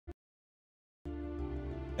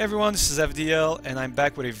Hey everyone, this is FDL and I'm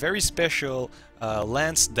back with a very special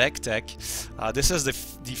Lance deck tech. This is the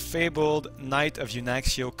fabled Knight of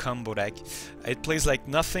Unaxio combo deck. It plays like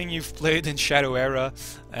nothing you've played in Shadow Era,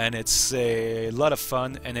 and it's a lot of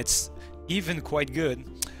fun, and it's even quite good.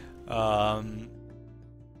 So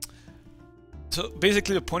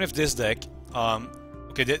basically the point of this deck,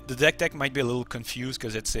 okay, the deck tech might be a little confused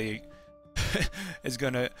because it's a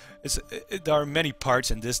there are many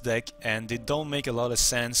parts in this deck and they don't make a lot of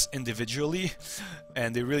sense individually,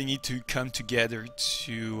 and they really need to come together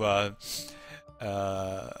to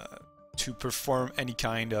perform any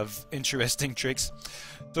kind of interesting tricks.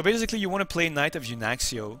 So basically you want to play Knight of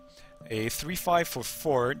Unaxio, a 3/5 for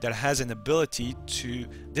 4 that has an ability to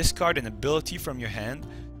discard an ability from your hand.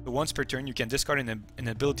 So once per turn you can discard an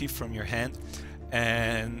ability from your hand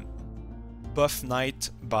and buff Knight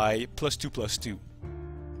by +2/+2.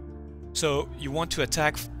 So you want to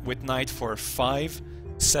attack with Knight for 5,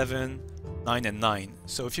 7, 9 and 9.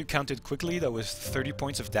 So if you counted quickly, that was 30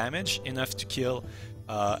 points of damage, enough to kill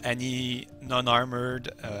any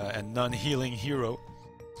non-armored and non-healing hero.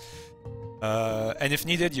 And if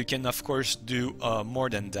needed, you can of course do more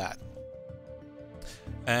than that.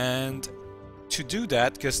 And to do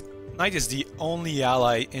that, because Knight is the only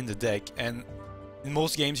ally in the deck, and in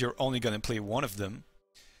most games you're only going to play one of them,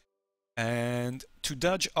 and to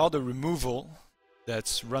dodge all the removal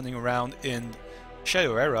that's running around in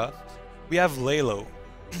Shadow Era, we have Lalo.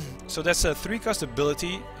 So that's a 3-cost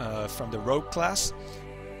ability from the Rogue class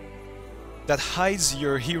that hides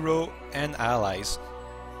your hero and allies.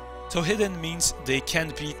 So hidden means they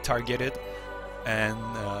can be targeted, and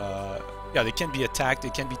yeah, they can be attacked,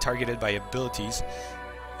 they can be targeted by abilities,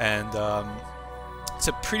 and it's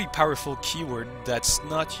a pretty powerful keyword that's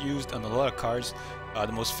not used on a lot of cards.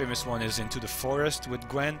 The most famous one is Into the Forest with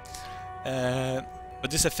Gwen, but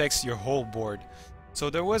this affects your whole board. So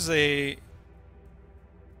there was a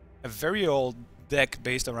very old deck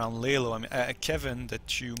based around Lalo. I mean, Kevin,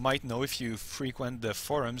 that you might know if you frequent the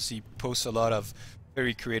forums, he posts a lot of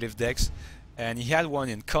very creative decks, and he had one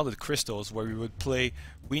in Colored Crystals where we would play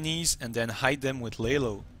Weenies and then hide them with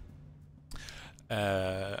Lalo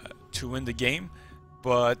to win the game.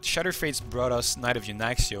 But Shattered Fates brought us Knight of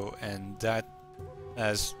Unaxio, and that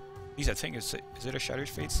has, at least I think, is it a Shattered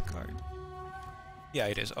Fates card? Yeah,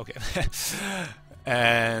 it is, okay.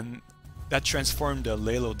 And that transformed the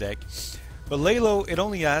Lalo deck. But Lalo, it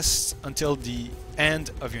only lasts until the end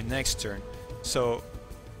of your next turn. So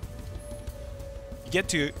you get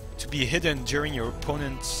to be hidden during your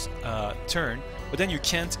opponent's turn, but then you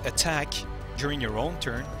can't attack during your own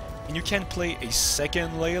turn, and you can't play a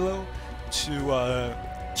second Lalo to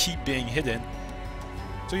keep being hidden.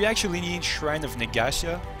 So you actually need Shrine of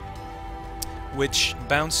Unaxio, which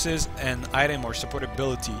bounces an item or support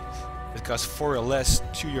ability that costs 4 or less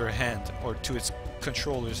to your hand, or to its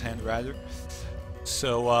controller's hand rather.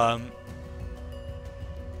 So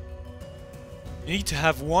you need to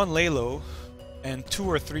have 1 Lalo and 2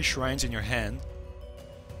 or 3 shrines in your hand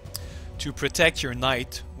to protect your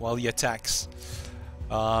knight while he attacks.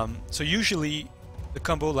 So usually the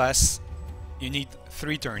combo lasts, you need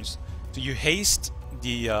 3 turns. So you haste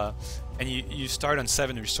the and you start on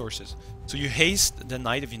 7 resources. So you haste the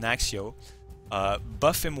Knight of Unaxio,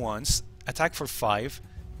 buff him once, attack for 5,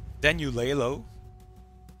 then you Lalo.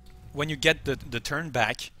 When you get the turn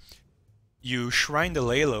back, you shrine the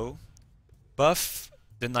Lalo, buff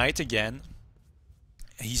the Knight again.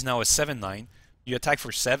 He's now a 7/9. You attack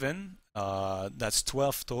for 7, that's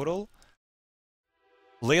 12 total.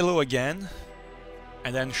 Lalo again,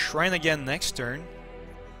 and then shrine again next turn,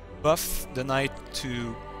 buff the Knight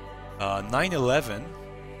to 9/11,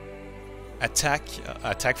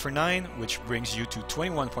 attack for 9, which brings you to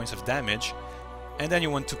 21 points of damage, and then you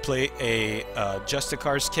want to play a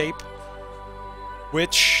Justicar's Cape,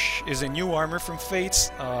 which is a new armor from Fates.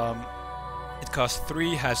 It costs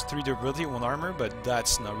 3, has 3 durability, 1 armor, but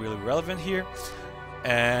that's not really relevant here,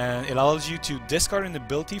 and it allows you to discard an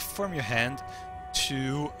ability from your hand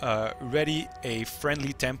to ready a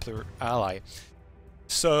friendly Templar ally.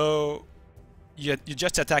 So you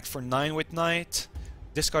just attack for 9 with Knight,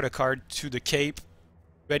 discard a card to the Cape,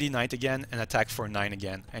 ready Knight again, and attack for 9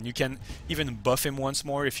 again. And you can even buff him once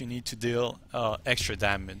more if you need to deal extra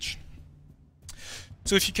damage.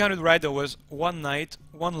 So if you counted right, there was 1 Knight,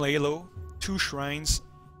 1 Lalo, 2 Shrines,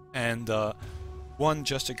 and 1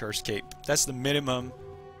 Justicar's Cape. That's the minimum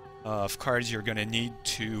of cards you're gonna need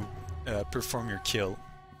to perform your kill.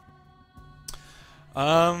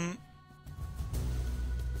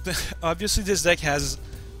 Obviously this deck has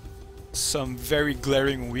some very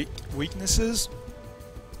glaring weaknesses.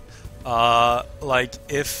 Like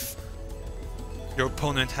if your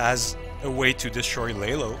opponent has a way to destroy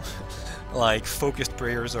Lalo. Like Focused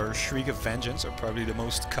Prayers or Shriek of Vengeance are probably the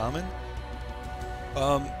most common.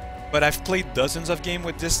 But I've played dozens of games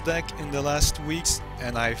with this deck in the last weeks,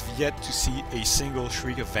 and I've yet to see a single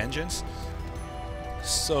Shriek of Vengeance.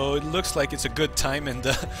 So it looks like it's a good time in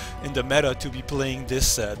the meta to be playing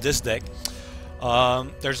this this deck.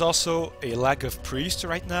 There's also a lack of priests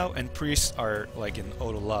right now, and priests are like in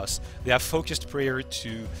auto loss. They have Focused Prayer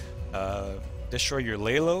to destroy your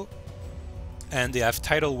Lalo, and they have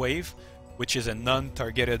Tidal Wave, which is a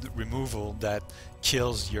non-targeted removal that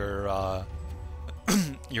kills your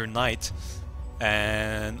your knight.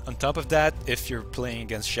 And on top of that, if you're playing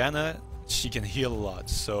against Shanna, she can heal a lot.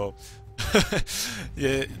 So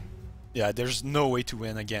yeah, there's no way to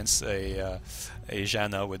win against a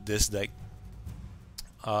Shanna with this deck.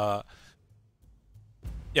 Yeah,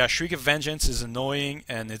 Shriek of Vengeance is annoying,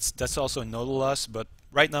 and that's also a nodal loss, but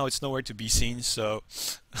right now it's nowhere to be seen, so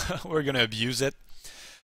we're gonna abuse it.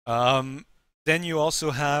 Then you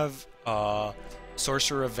also have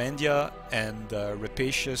Sorcerer of Endia and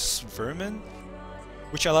Rapacious Vermin,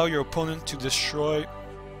 which allow your opponent to destroy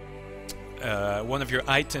one of your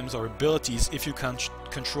items or abilities if you can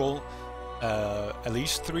control at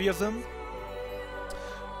least 3 of them.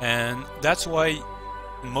 And that's why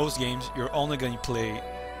in most games you're only going to play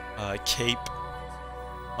Cape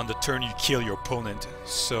on the turn you kill your opponent.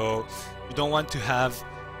 So you don't want to have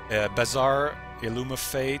a Bazaar, a Loom of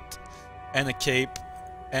Fate, and a Cape,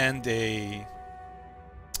 and a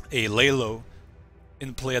Lalo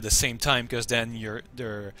in play at the same time, because then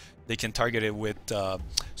they can target it with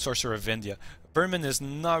Sorcerer of Endia. Vermin is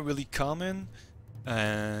not really common,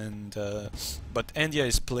 and but Endia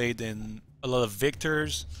is played in a lot of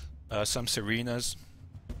Victors, some Serenas.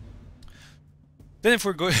 Then if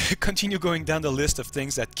we're continue going down the list of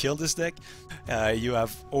things that kill this deck, you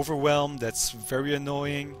have Overwhelm, that's very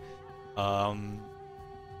annoying.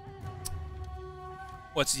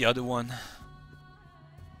 What's the other one?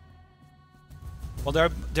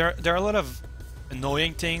 Well, there are a lot of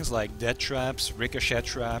annoying things like death traps, ricochet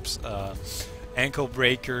traps, ankle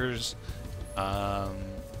breakers, the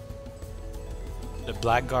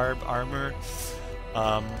black garb armor.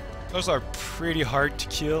 Those are pretty hard to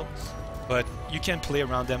kill, but you can play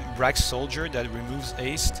around them. Brax Soldier that removes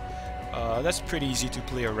haste, that's pretty easy to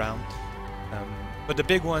play around. But the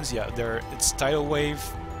big ones, yeah, it's Tidal Wave,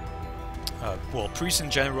 well, Priest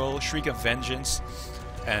in general, Shriek of Vengeance,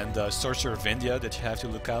 and Sorcerer of Endia that you have to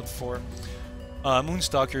look out for.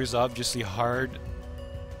 Moonstalker is obviously hard.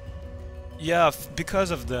 Yeah,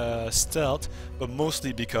 because of the stealth, but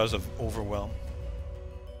mostly because of Overwhelm.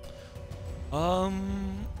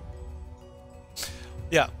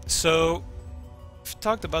 Yeah, so we've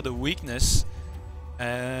talked about the weakness,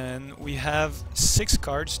 and we have 6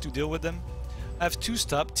 cards to deal with them. I have 2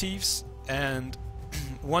 Stop Thieves and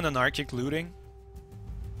 1 Anarchic Looting.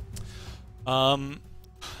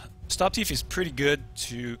 Stop Thief is pretty good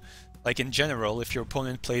to, like in general, if your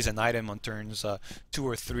opponent plays an item on turns 2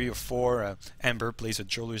 or 3 or 4, Amber plays a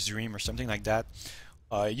Jeweler's Dream or something like that,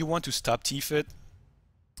 you want to Stop Thief it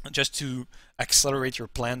just to accelerate your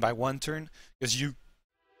plan by 1 turn, because you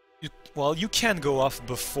can go off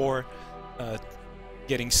before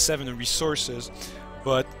getting 7 resources,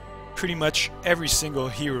 but pretty much every single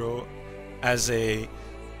hero has a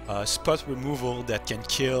spot removal that can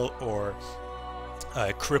kill or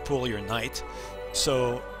cripple your knight,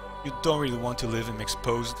 so you don't really want to leave him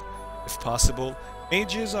exposed if possible.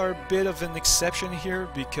 Mages are a bit of an exception here,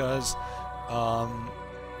 because on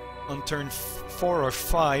turn 4 or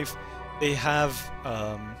 5 they have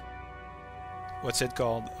what's it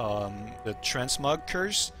called, the Transmog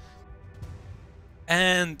Curse,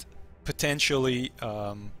 and potentially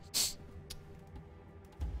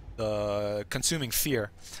the Consuming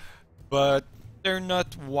Fear, but they're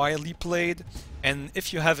not widely played. And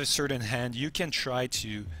if you have a certain hand, you can try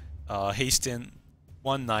to hasten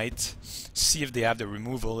 1 knight, see if they have the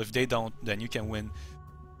removal. If they don't, then you can win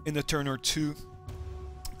in a turn or 2.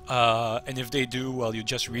 And if they do, well, you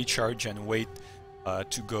just recharge and wait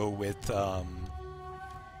to go with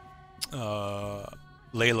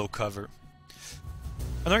Lalo cover.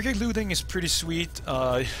 Anarchic Looting is pretty sweet.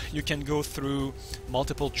 You can go through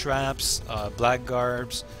multiple traps, black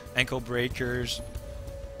garbs, ankle breakers.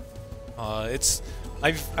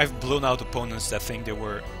 I've blown out opponents that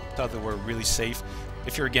thought they were really safe.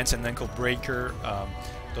 If you're against an ankle breaker,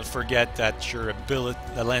 don't forget that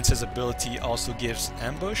the Lance's ability also gives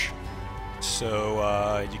ambush,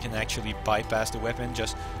 so you can actually bypass the weapon.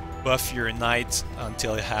 Just buff your knight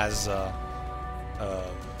until it has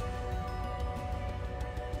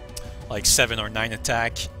like 7 or 9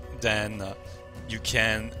 attack, then you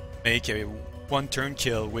can make a 1-turn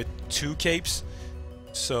kill with 2 capes.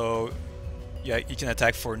 So yeah, you can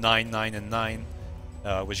attack for 9, 9, and 9,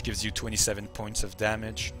 which gives you 27 points of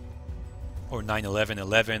damage, or 9, 11,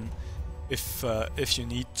 11, if you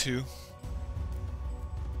need to.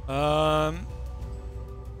 So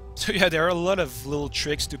yeah, there are a lot of little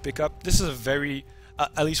tricks to pick up. This is a very,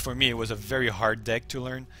 at least for me, it was a very hard deck to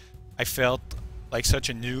learn. I felt like such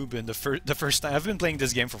a noob in the first time. I've been playing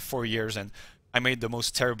this game for 4 years, and I made the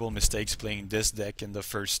most terrible mistakes playing this deck in the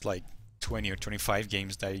first like 20 or 25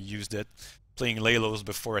 games that I used it. Playing Lalos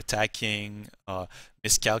before attacking,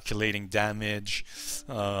 miscalculating damage,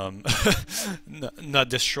 not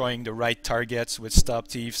destroying the right targets with stop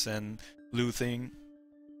thieves and looting.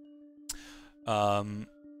 At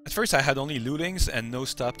first I had only lootings and no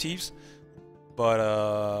stop thieves,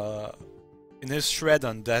 but in his thread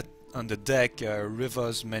on the deck,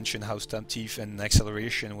 Rivas mentioned how stop thief and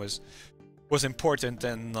acceleration was important,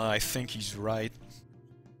 and I think he's right.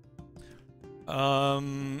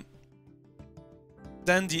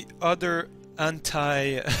 Then the other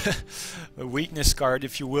anti-weakness card,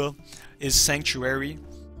 if you will, is Sanctuary.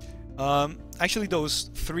 Actually, those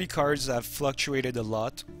 3 cards have fluctuated a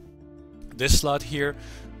lot. This slot here,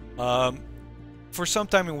 for some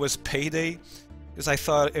time it was payday, because I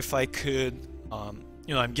thought if I could,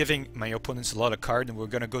 you know, I'm giving my opponents a lot of cards, and we're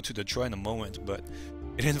gonna go to the draw in a moment, but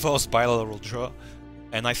it involves bilateral draw,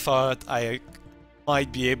 and I thought I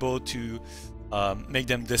might be able to make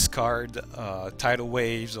them discard tidal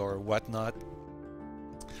waves or whatnot,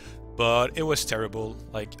 but it was terrible.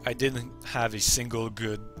 Like, I didn't have a single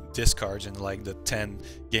good discards in like the 10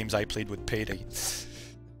 games I played with Payday.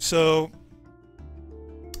 So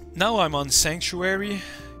now I'm on Sanctuary.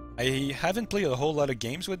 I haven't played a whole lot of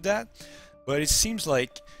games with that, but it seems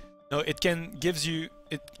like, you know, it can give you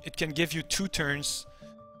 2 turns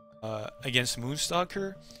against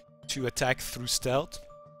Moonstalker to attack through stealth.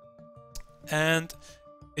 And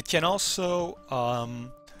it can also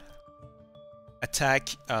attack,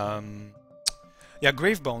 yeah,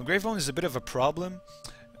 Gravebone. Gravebone is a bit of a problem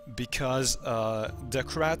because the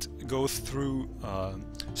Krat goes through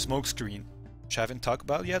Smokescreen, which I haven't talked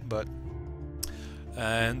about yet,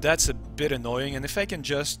 and that's a bit annoying. And if I can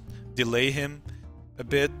just delay him a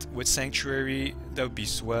bit with Sanctuary, that would be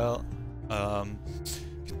swell.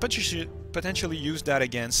 Potentially use that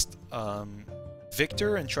against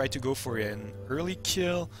Victor and try to go for an early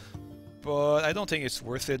kill, but I don't think it's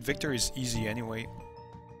worth it. Victor is easy anyway.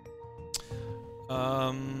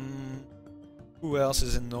 Who else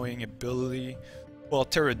is annoying ability? Well,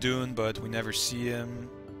 Terradune, but we never see him.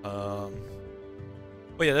 But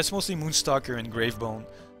yeah, that's mostly Moonstalker and Gravebone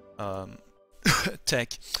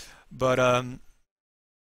tech. But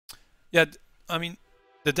yeah, I mean,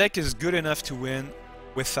 the deck is good enough to win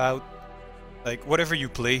without, like, whatever you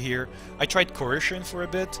play here. I tried Coercion for a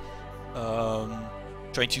bit,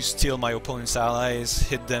 trying to steal my opponent's allies,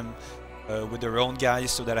 hit them with their own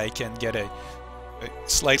guys so that I can get a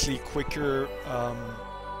slightly quicker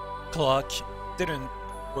clock. Didn't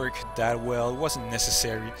work that well, it wasn't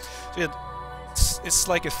necessary. So yeah, it's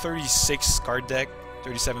like a 36 card deck,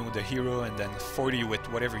 37 with the hero, and then 40 with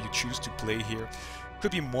whatever you choose to play here.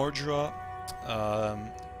 Could be more draw,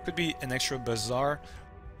 could be an extra Bazaar,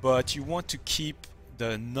 but you want to keep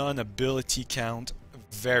the non-ability count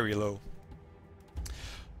very low.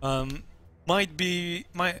 Might be,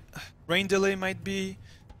 Rain Delay might be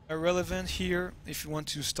irrelevant here if you want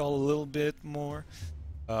to stall a little bit more.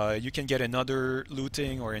 You can get another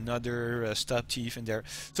looting or another stop thief in there.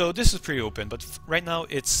 So this is pretty open, but right now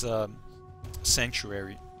it's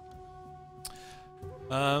Sanctuary.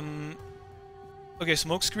 Okay,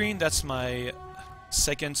 Smokescreen, that's my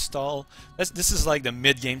second stall. This is like the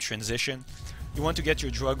mid-game transition. You want to get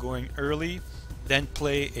your draw going early, then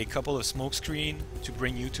play a couple of Smokescreen to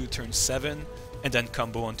bring you to turn 7, and then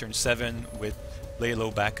combo on turn 7 with lay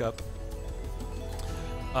low backup.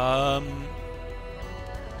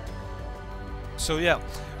 So yeah,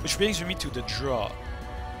 which brings me to the draw.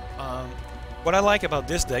 What I like about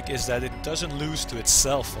this deck is that it doesn't lose to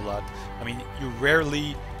itself a lot. I mean, you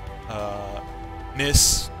rarely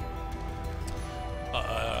miss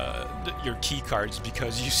your key cards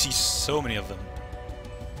because you see so many of them.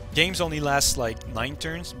 Games only last like 9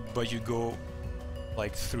 turns, but you go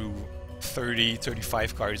like through 30,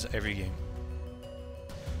 35 cards every game.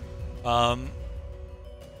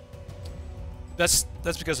 That's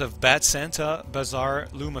because of Bad Santa, Bazaar,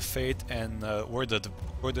 Loom of Fate, and Word of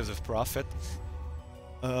the Prophet.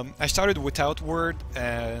 I started without Word,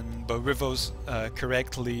 but Rivos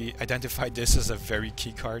correctly identified this as a very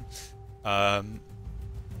key card.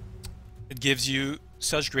 It gives you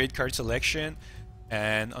such great card selection,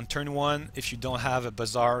 and on turn 1, if you don't have a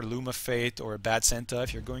Bazaar, Loom of Fate, or a Bad Santa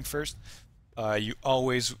if you're going first, you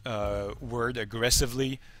always word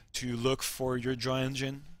aggressively to look for your draw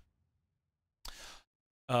engine.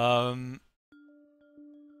 So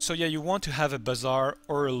yeah, you want to have a Bazaar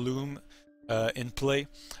or a Loom in play.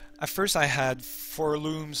 At first I had 4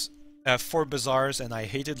 Looms, 4 Bazaars, and I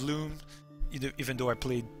hated Loom, even though I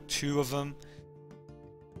played 2 of them.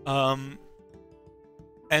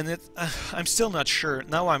 And I'm still not sure.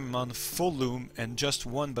 Now I'm on full Loom and just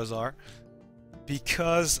 1 Bazaar,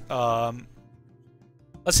 because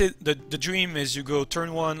let's say the dream is you go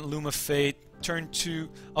turn 1 Loom of Fate, turn 2,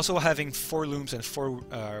 also having 4 Looms and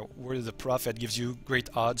 4 Word of the Prophet gives you great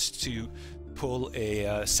odds to pull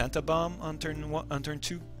a Santa Bomb on turn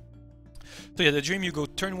 2. So yeah, the dream, you go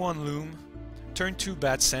turn 1 Loom, turn 2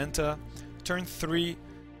 Bad Santa, turn 3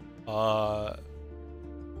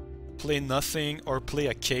 play nothing or play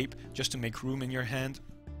a cape just to make room in your hand.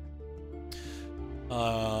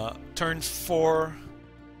 Turn 4,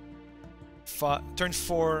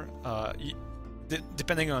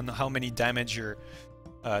 depending on how many damage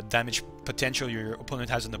potential your opponent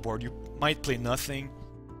has on the board, you might play nothing.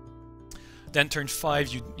 Then turn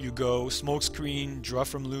 5, you go Smokescreen, draw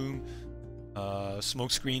from Loom,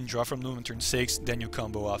 Smokescreen, draw from Loom, and turn 6, then you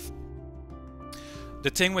combo off. The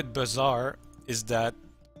thing with Bazaar is that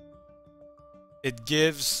it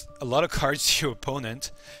gives a lot of cards to your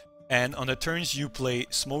opponent, and on the turns you play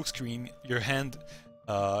Smokescreen, your hand,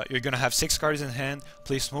 you're gonna have 6 cards in hand,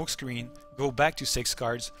 play Smokescreen, go back to 6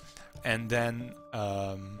 cards, and then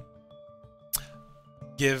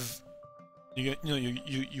you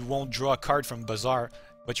won't draw a card from Bazaar,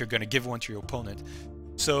 but you're gonna give one to your opponent.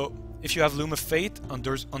 So if you have Loom of Fate on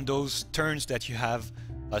those turns that you have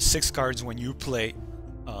 6 cards when you play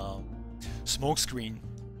Smokescreen,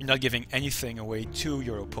 you're not giving anything away to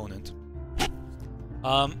your opponent.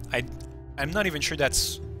 I'm not even sure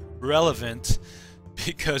that's relevant,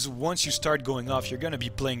 because once you start going off, you're gonna be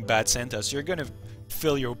playing Bad Santa, so you're gonna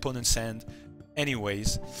fill your opponent's hand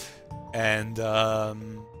anyways. And yeah,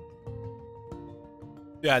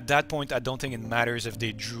 at that point, I don't think it matters if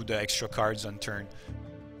they drew the extra cards on turn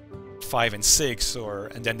 5 and 6,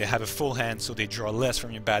 and then they have a full hand, so they draw less from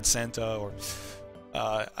your Bad Santa, or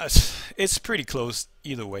it's pretty close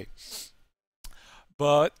either way.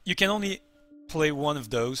 But you can only play one of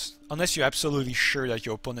those unless you're absolutely sure that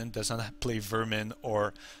your opponent doesn't play Vermin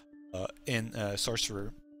or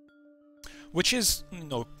Sorcerer, which is, you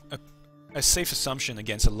know, a safe assumption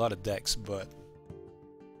against a lot of decks, but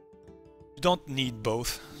you don't need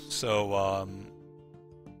both. So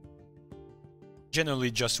generally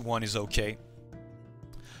just one is okay.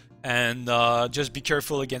 And just be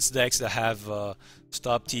careful against decks that have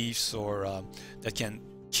Stop Thieves or that can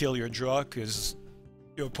kill your draw, because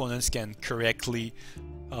your opponents can correctly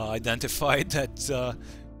identify that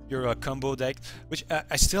you're a combo deck. Which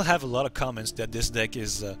I still have a lot of comments that this deck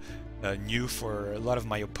is new for a lot of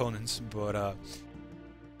my opponents, but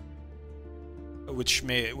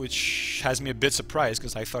which has me a bit surprised,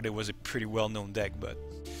 because I thought it was a pretty well-known deck. But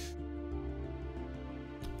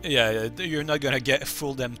yeah, you're not gonna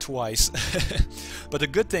fool them twice. But the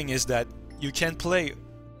good thing is that you can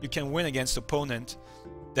win against opponent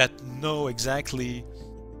that know exactly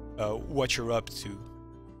what you're up to.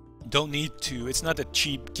 Don't need to. It's not a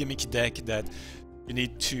cheap gimmicky deck that you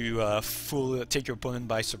need to take your opponent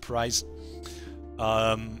by surprise.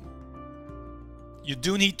 You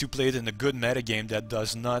do need to play it in a good metagame that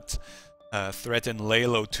does not threaten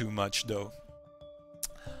Lalo too much, though.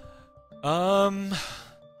 I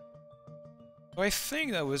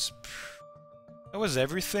think that was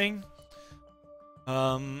everything.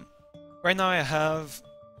 Right now I have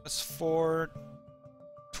 4,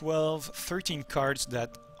 12, 13 cards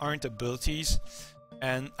that aren't abilities,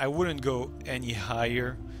 and I wouldn't go any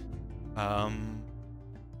higher.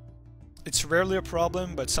 It's rarely a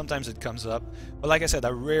problem, but sometimes it comes up. But like I said, I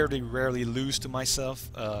rarely lose to myself.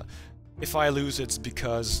 If I lose, it's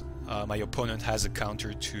because my opponent has a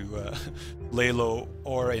counter to Lalo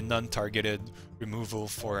or a non-targeted removal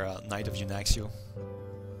for Knight of Unaxio.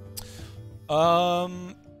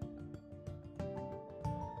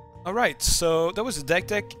 Alright, so that was the deck.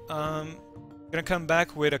 I'm gonna come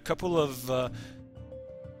back with a couple of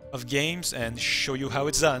games and show you how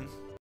it's done.